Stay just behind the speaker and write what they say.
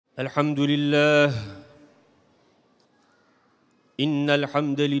الحمد لله إن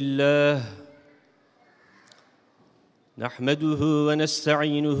الحمد لله نحمده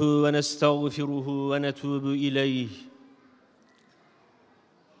ونستعينه ونستغفره ونتوب إليه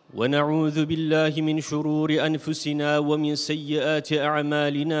ونعوذ بالله من شرور أنفسنا ومن سيئات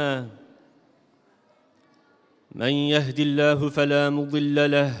أعمالنا من يهد الله فلا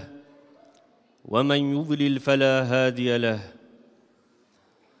مضل له ومن يضلل فلا هادي له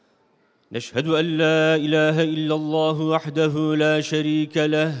نشهد أن لا إله إلا الله وحده لا شريك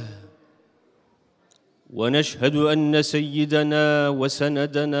له ونشهد أن سيدنا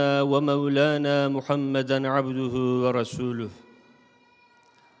وسندنا ومولانا محمدًا عبده ورسوله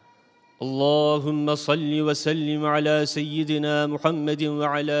اللهم صل وسلم على سيدنا محمد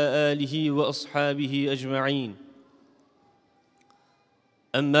وعلى آله وأصحابه أجمعين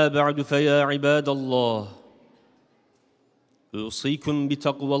أما بعد فيا عباد الله أوصيكم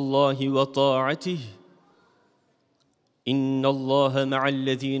بتقوى الله وطاعته إن الله مع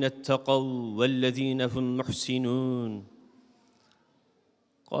الذين اتقوا والذين هم محسنون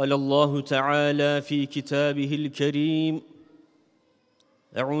قال الله تعالى في كتابه الكريم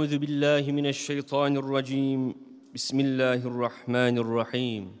أعوذ بالله من الشيطان الرجيم بسم الله الرحمن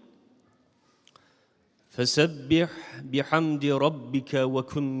الرحيم فسبح بحمد ربك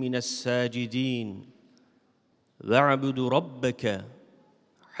وكن من الساجدين واعبد ربك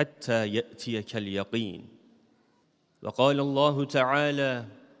حتى يأتيك اليقين وقال الله تعالى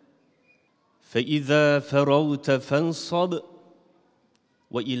فإذا فرغت فانصب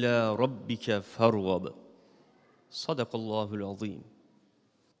وإلى ربك فارغب صدق الله العظيم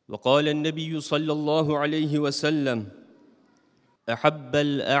وقال النبي صلى الله عليه وسلم أحب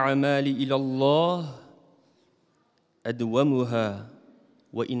الأعمال إلى الله أدومها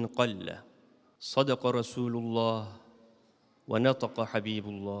وإن قل صدق رسول الله ونطق حبيب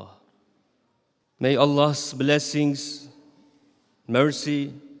الله. May Allah's blessings,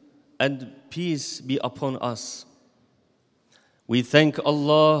 mercy and peace be upon us. We thank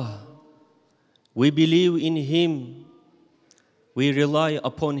Allah, we believe in Him, we rely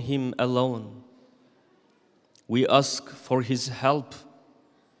upon Him alone. We ask for His help.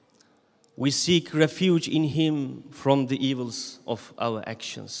 We seek refuge in Him from the evils of our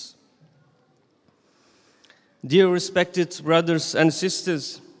actions. Dear respected brothers and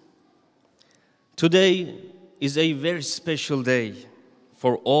sisters, today is a very special day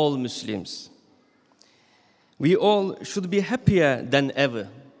for all Muslims. We all should be happier than ever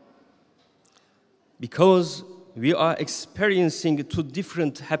because we are experiencing two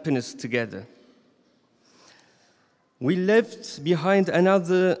different happiness together. We left behind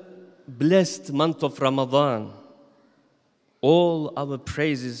another blessed month of Ramadan. All our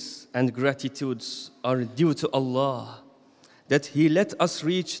praises and gratitudes are due to Allah that He let us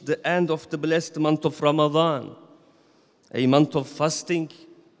reach the end of the blessed month of Ramadan, a month of fasting,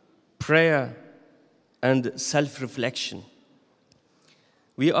 prayer, and self-reflection.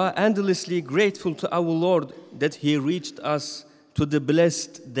 We are endlessly grateful to our Lord that He reached us to the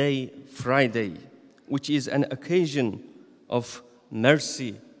blessed day, Friday, which is an occasion of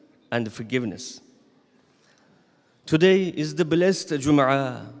mercy and forgiveness. Today is the blessed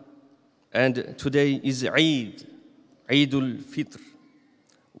Jum'ah, and today is Eid, Eidul Fitr.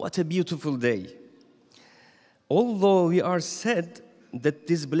 What a beautiful day. Although we are sad that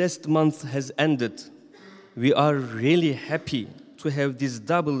this blessed month has ended, we are really happy to have this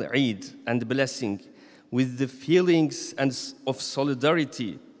double Eid and blessing with the feelings of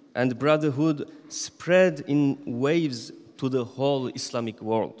solidarity and brotherhood spread in waves to the whole Islamic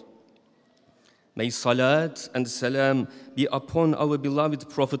world. May salat and salam be upon our beloved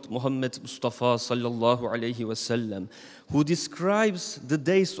Prophet Muhammad Mustafa sallallahu alayhi wasallam, who describes the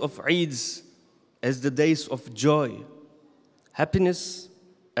days of Eids as the days of joy, happiness,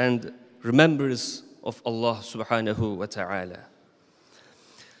 and remembrance of Allah subhanahu wa ta'ala.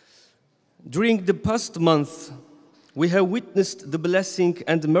 During the past month, we have witnessed the blessing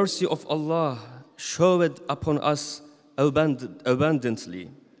and mercy of Allah showered upon us abundantly.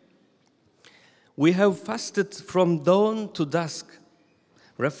 We have fasted from dawn to dusk,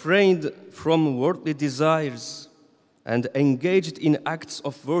 refrained from worldly desires, and engaged in acts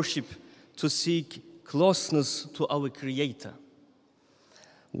of worship to seek closeness to our Creator.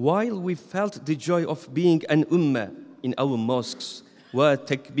 While we felt the joy of being an ummah in our mosques, where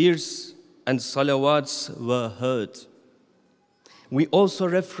takbirs and salawats were heard, we also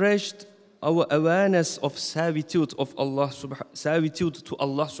refreshed our awareness of servitude to Allah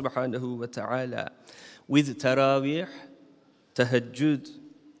subhanahu wa ta'ala with tarawih, tahajjud,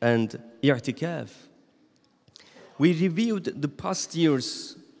 and i'tikaf. We reviewed the past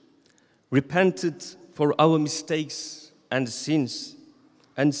years repented for our mistakes and sins,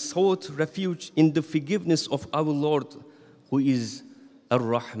 and sought refuge in the forgiveness of our Lord, who is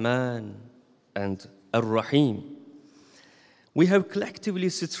Ar-Rahman and Ar-Rahim. We have collectively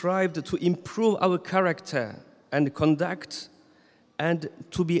strived to improve our character and conduct and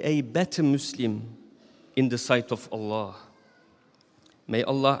to be a better Muslim in the sight of Allah. May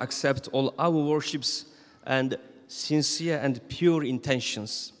Allah accept all our worships and sincere and pure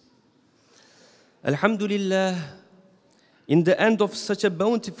intentions. Alhamdulillah, in the end of such a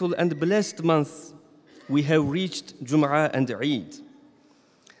bountiful and blessed month, we have reached Jum'ah and Eid.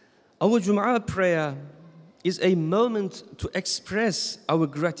 Our Jum'ah prayer is a moment to express our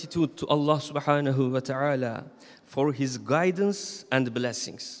gratitude to Allah subhanahu wa ta'ala for His guidance and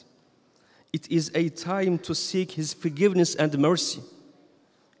blessings. It is a time to seek His forgiveness and mercy.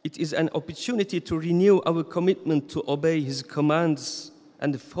 It is an opportunity to renew our commitment to obey His commands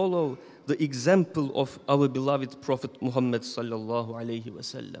and follow the example of our beloved Prophet Muhammad sallallahu alayhi wa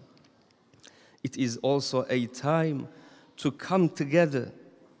sallam. It is also a time to come together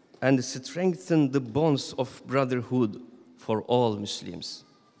and strengthen the bonds of brotherhood for all Muslims.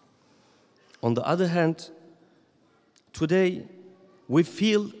 On the other hand, today we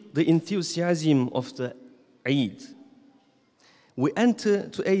feel the enthusiasm of the Eid. We enter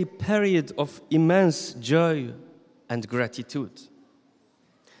to a period of immense joy and gratitude.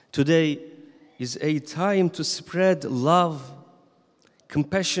 Today is a time to spread love,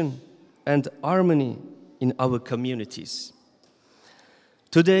 compassion, and harmony in our communities.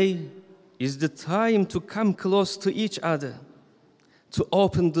 Today is the time to come close to each other, to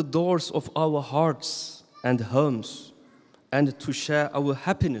open the doors of our hearts and homes, and to share our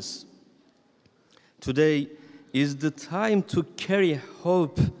happiness. Today is the time to carry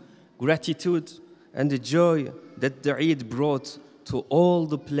hope, gratitude, and the joy that the Eid brought to all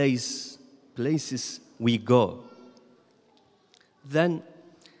the places we go. Then,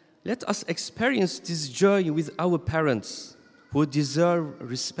 let us experience this joy with our parents, who deserve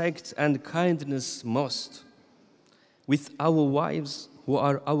respect and kindness most, with our wives, who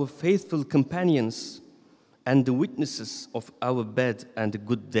are our faithful companions and the witnesses of our bad and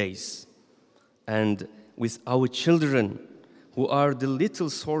good days, and with our children, who are the little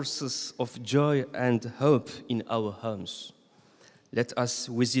sources of joy and hope in our homes. Let us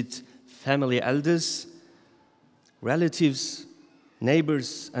visit family elders, relatives,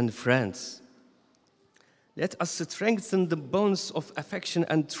 neighbors, and friends. Let us strengthen the bonds of affection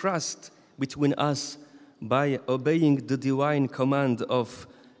and trust between us by obeying the divine command of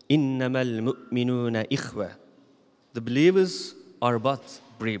إِنَّمَا الْمُؤْمِنُونَ إِخْوَةٌ. The believers are but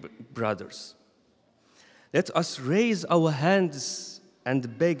brothers. Let us raise our hands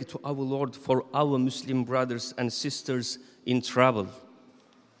and beg to our Lord for our Muslim brothers and sisters in trouble,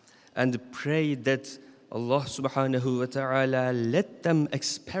 and pray that Allah subhanahu wa ta'ala let them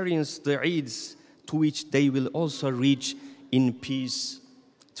experience the Eids to which they will also reach in peace,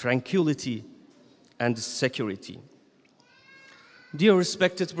 tranquility, and security. Dear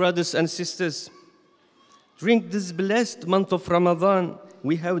respected brothers and sisters, during this blessed month of Ramadan,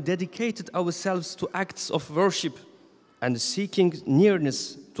 we have dedicated ourselves to acts of worship and seeking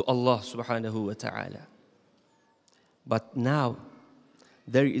nearness to Allah subhanahu wa ta'ala. But now,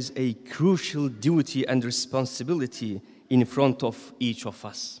 there is a crucial duty and responsibility in front of each of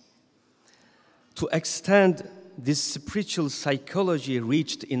us. To extend this spiritual psychology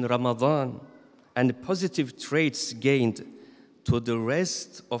reached in Ramadan and positive traits gained to the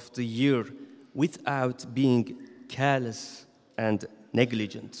rest of the year without being careless and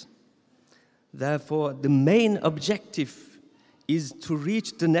negligent. Therefore, the main objective is to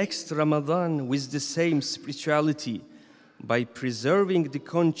reach the next Ramadan with the same spirituality by preserving the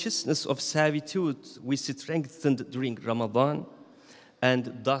consciousness of servitude we strengthened during Ramadan,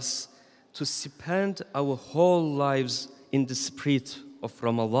 and thus to spend our whole lives in the spirit of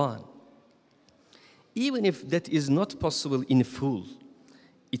Ramadan. Even if that is not possible in full,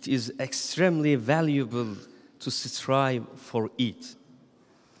 it is extremely valuable to strive for it.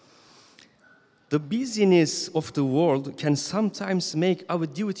 The busyness of the world can sometimes make our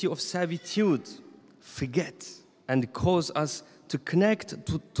duty of servitude forget and cause us to connect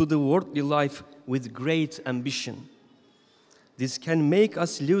to the worldly life with great ambition. This can make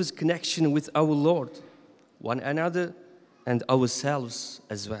us lose connection with our Lord, one another, and ourselves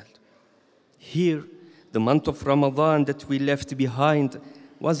as well. Here, the month of Ramadan that we left behind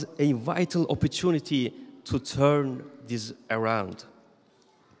was a vital opportunity to turn this around.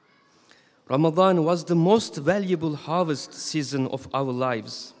 Ramadan was the most valuable harvest season of our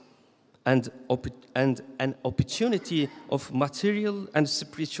lives, and an opportunity of material and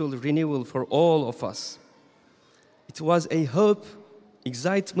spiritual renewal for all of us. It was a hope,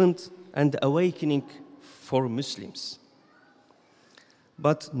 excitement, and awakening for Muslims.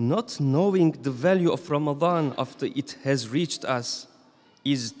 But not knowing the value of Ramadan after it has reached us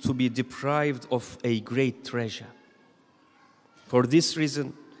is to be deprived of a great treasure. For this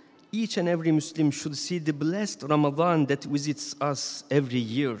reason, each and every Muslim should see the blessed Ramadan that visits us every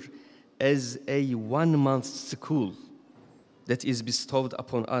year as a one-month school that is bestowed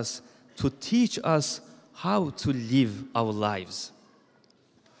upon us to teach us how to live our lives.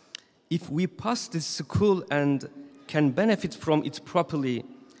 If we pass this school and can benefit from it properly,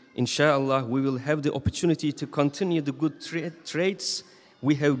 inshallah, we will have the opportunity to continue the good traits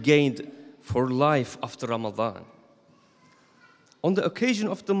we have gained for life after Ramadan. On the occasion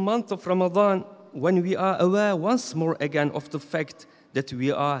of the month of Ramadan, when we are aware once more again of the fact that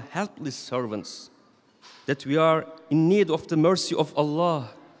we are helpless servants, that we are in need of the mercy of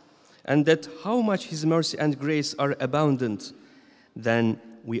Allah, and that how much His mercy and grace are abundant, then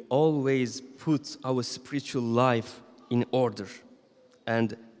we always put our spiritual life in order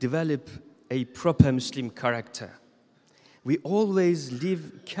and develop a proper Muslim character. We always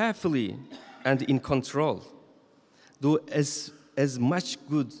live carefully and in control, do as much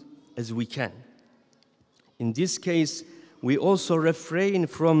good as we can. In this case, we also refrain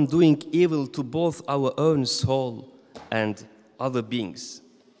from doing evil to both our own soul and other beings.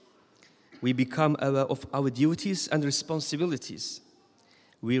 We become aware of our duties and responsibilities.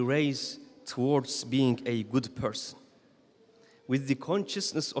 We race towards being a good person. With the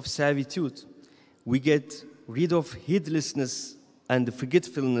consciousness of servitude, we get rid of heedlessness and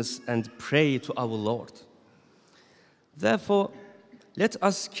forgetfulness and pray to our Lord. Therefore, let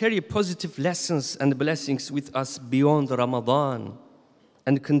us carry positive lessons and blessings with us beyond Ramadan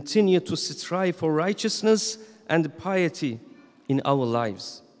and continue to strive for righteousness and piety in our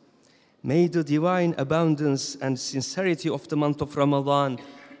lives. May the divine abundance and sincerity of the month of Ramadan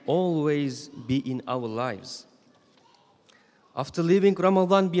always be in our lives. After leaving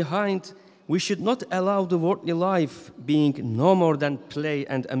Ramadan behind, we should not allow the worldly life, being no more than play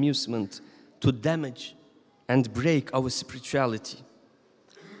and amusement, to damage and break our spirituality.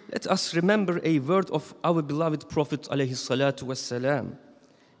 Let us remember a word of our beloved Prophet ﷺ.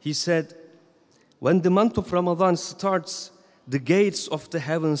 He said, when the month of Ramadan starts, the gates of the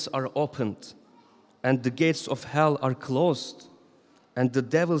heavens are opened, and the gates of hell are closed, and the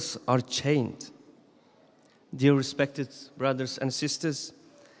devils are chained. Dear respected brothers and sisters,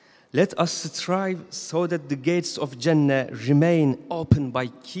 let us strive so that the gates of Jannah remain open by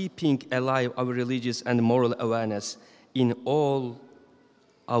keeping alive our religious and moral awareness in all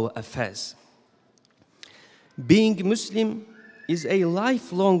our affairs. Being Muslim is a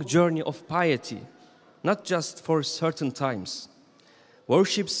lifelong journey of piety, not just for certain times.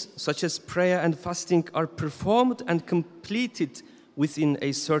 Worships such as prayer and fasting are performed and completed within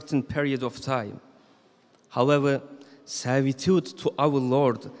a certain period of time. However, servitude to our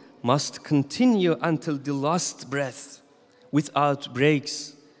Lord must continue until the last breath, without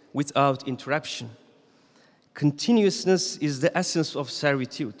breaks, without interruption. Continuousness is the essence of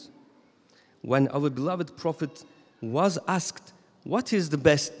servitude. When our beloved Prophet was asked, what is the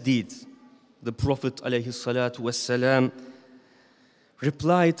best deed? The Prophet ﷺ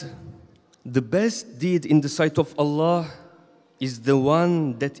replied, the best deed in the sight of Allah is the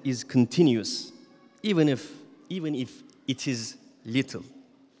one that is continuous, even if it is little.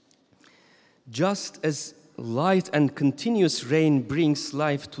 Just as light and continuous rain brings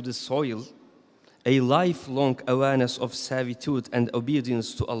life to the soil, a lifelong awareness of servitude and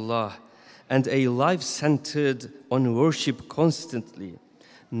obedience to Allah, and a life centered on worship constantly,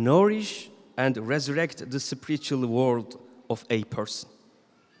 nourish and resurrect the spiritual world of a person.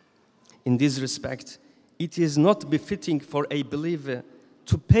 In this respect, it is not befitting for a believer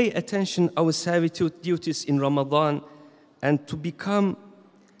to pay attention to our servitude duties in Ramadan and to become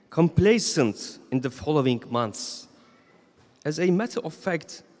complacent in the following months. As a matter of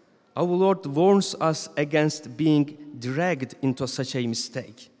fact, our Lord warns us against being dragged into such a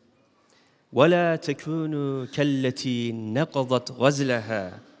mistake. وَلَا تَكُونُوا كَالَّتِي نَقَضَتْ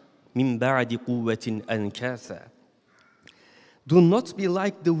غَزْلَهَا مِنْ بَعْدِ قُوَّةٍ أَنْكَاثًا. Do not be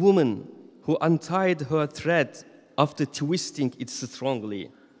like the woman who untied her thread after twisting it strongly.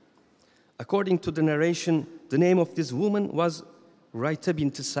 According to the narration, the name of this woman was Raita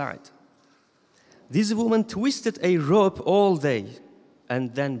bint Sa'd. This woman twisted a rope all day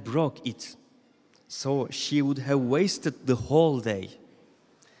and then broke it, so she would have wasted the whole day.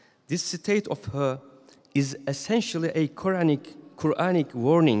 This state of her is essentially a Quranic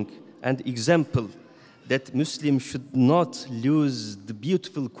warning and example that Muslims should not lose the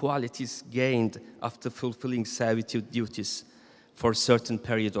beautiful qualities gained after fulfilling servitude duties for a certain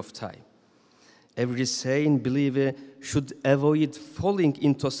period of time. Every sane believer should avoid falling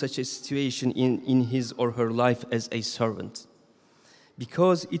into such a situation in his or her life as a servant,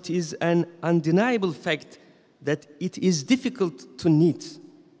 because it is an undeniable fact that it is difficult to knit,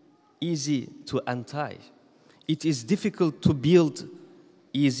 easy to untie. It is difficult to build,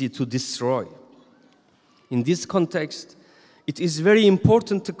 easy to destroy. In this context, it is very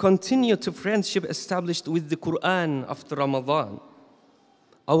important to continue to friendship established with the Quran after Ramadan.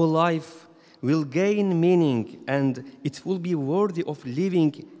 Our life will gain meaning and it will be worthy of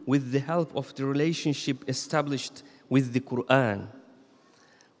living with the help of the relationship established with the Quran.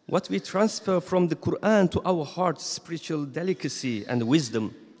 What we transfer from the Quran to our heart's spiritual delicacy and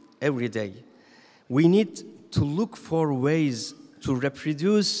wisdom every day, we need to look for ways to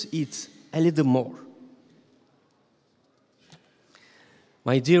reproduce it a little more.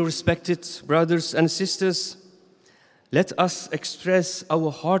 My dear respected brothers and sisters, let us express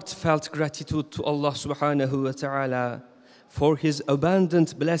our heartfelt gratitude to Allah subhanahu wa ta'ala for His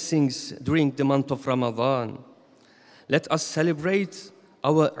abundant blessings during the month of Ramadan. Let us celebrate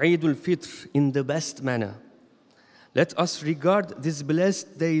our Eid al-Fitr in the best manner. Let us regard these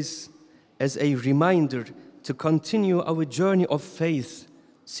blessed days as a reminder to continue our journey of faith,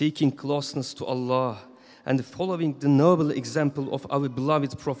 seeking closeness to Allah and following the noble example of our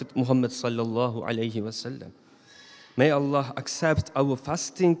beloved Prophet Muhammad sallallahu alayhi wasallam. May Allah accept our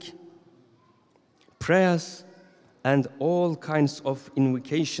fasting, prayers, and all kinds of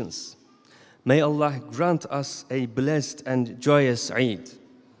invocations. May Allah grant us a blessed and joyous Eid.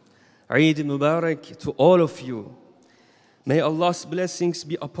 Eid Mubarak to all of you. May Allah's blessings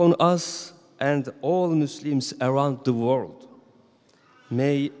be upon us and all Muslims around the world.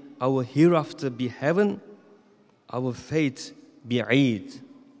 May our hereafter be heaven, our fate be Eid.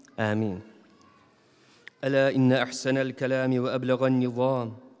 Ameen. ألا إن أحسن الكلام وأبلغ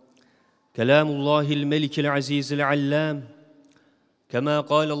النظام كلام الله الملك العزيز العلام، كما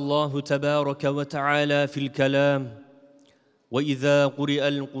قال الله تبارك وتعالى في الكلام: وإذا قرئ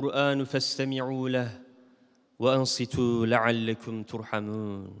القرآن فاستمعوا له وأنصتوا لعلكم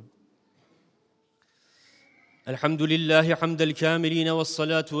ترحمون. الحمد لله حمد الكاملين،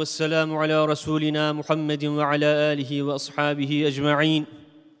 والصلاة والسلام على رسولنا محمد وعلى آله وأصحابه أجمعين،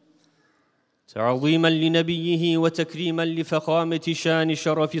 تعظيما لنبيه وتكريما لفخامة شان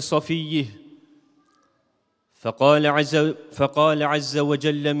شرف صفيه. فقال عز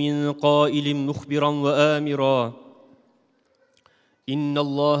وجل من قائل مخبرا وآمرا: إن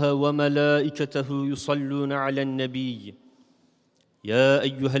الله وملائكته يصلون على النبي يا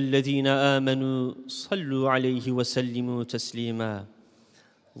أيها الذين آمنوا صلوا عليه وسلموا تسليما.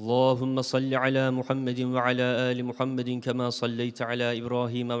 اللهم صل على محمد وعلى آل محمد كما صليت على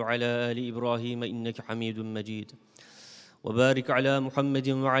إبراهيم وعلى آل إبراهيم إنك حميد مجيد، وبارك على محمد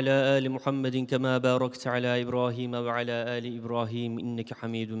وعلى آل محمد كما باركت على إبراهيم وعلى آل إبراهيم إنك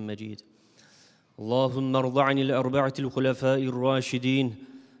حميد مجيد. اللهم ارض عن الأربعة الخلفاء الراشدين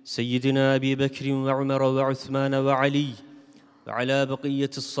سيدنا أبي بكر وعمر وعثمان وعلي، وعلى بقية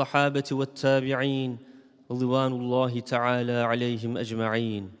الصحابة والتابعين رضوان الله تعالى عليهم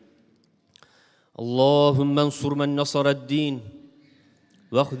أجمعين. اللهم انصر من نصر الدين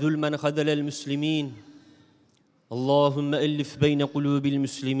واخذل من خذل المسلمين. اللهم ألف بين قلوب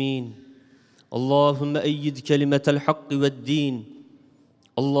المسلمين. اللهم أيد كلمة الحق والدين.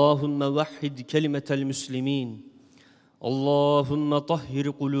 اللهم وحد كلمة المسلمين. اللهم طهر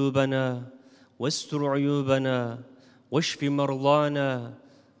قلوبنا واستر عيوبنا واشف مرضانا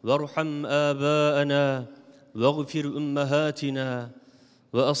وارحم آباءنا واغفر أمهاتنا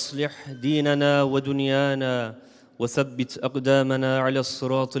وأصلح ديننا ودنيانا وثبت أقدامنا على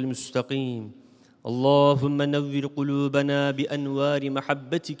الصراط المستقيم. اللهم نور قلوبنا بأنوار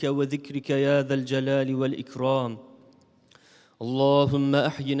محبتك وذكرك يا ذا الجلال والإكرام. اللهم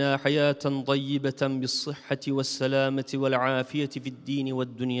أحينا حياة طيبة بالصحة والسلامة والعافية في الدين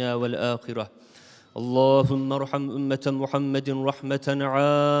والدنيا والآخرة. اللهم ارحم أمة محمد رحمة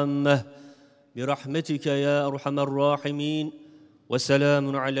عامة برحمتك يا أرحم الراحمين.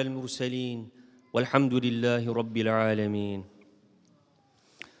 وسلام على المرسلين والحمد لله رب العالمين.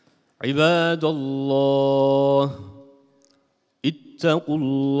 عباد الله اتقوا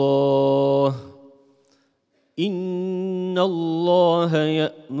الله، إن الله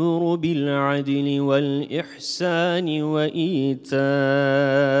يأمر بالعدل والإحسان وإيتاء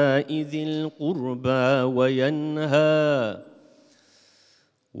ذي القربى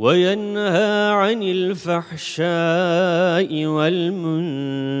وينهى عن الفحشاء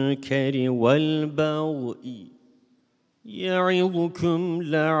والمنكر والبغي يعظكم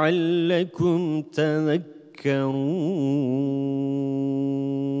لعلكم تذكرون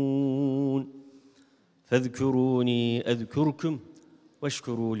فاذكروني أذكركم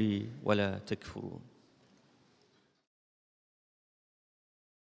واشكروا لي ولا تكفرون.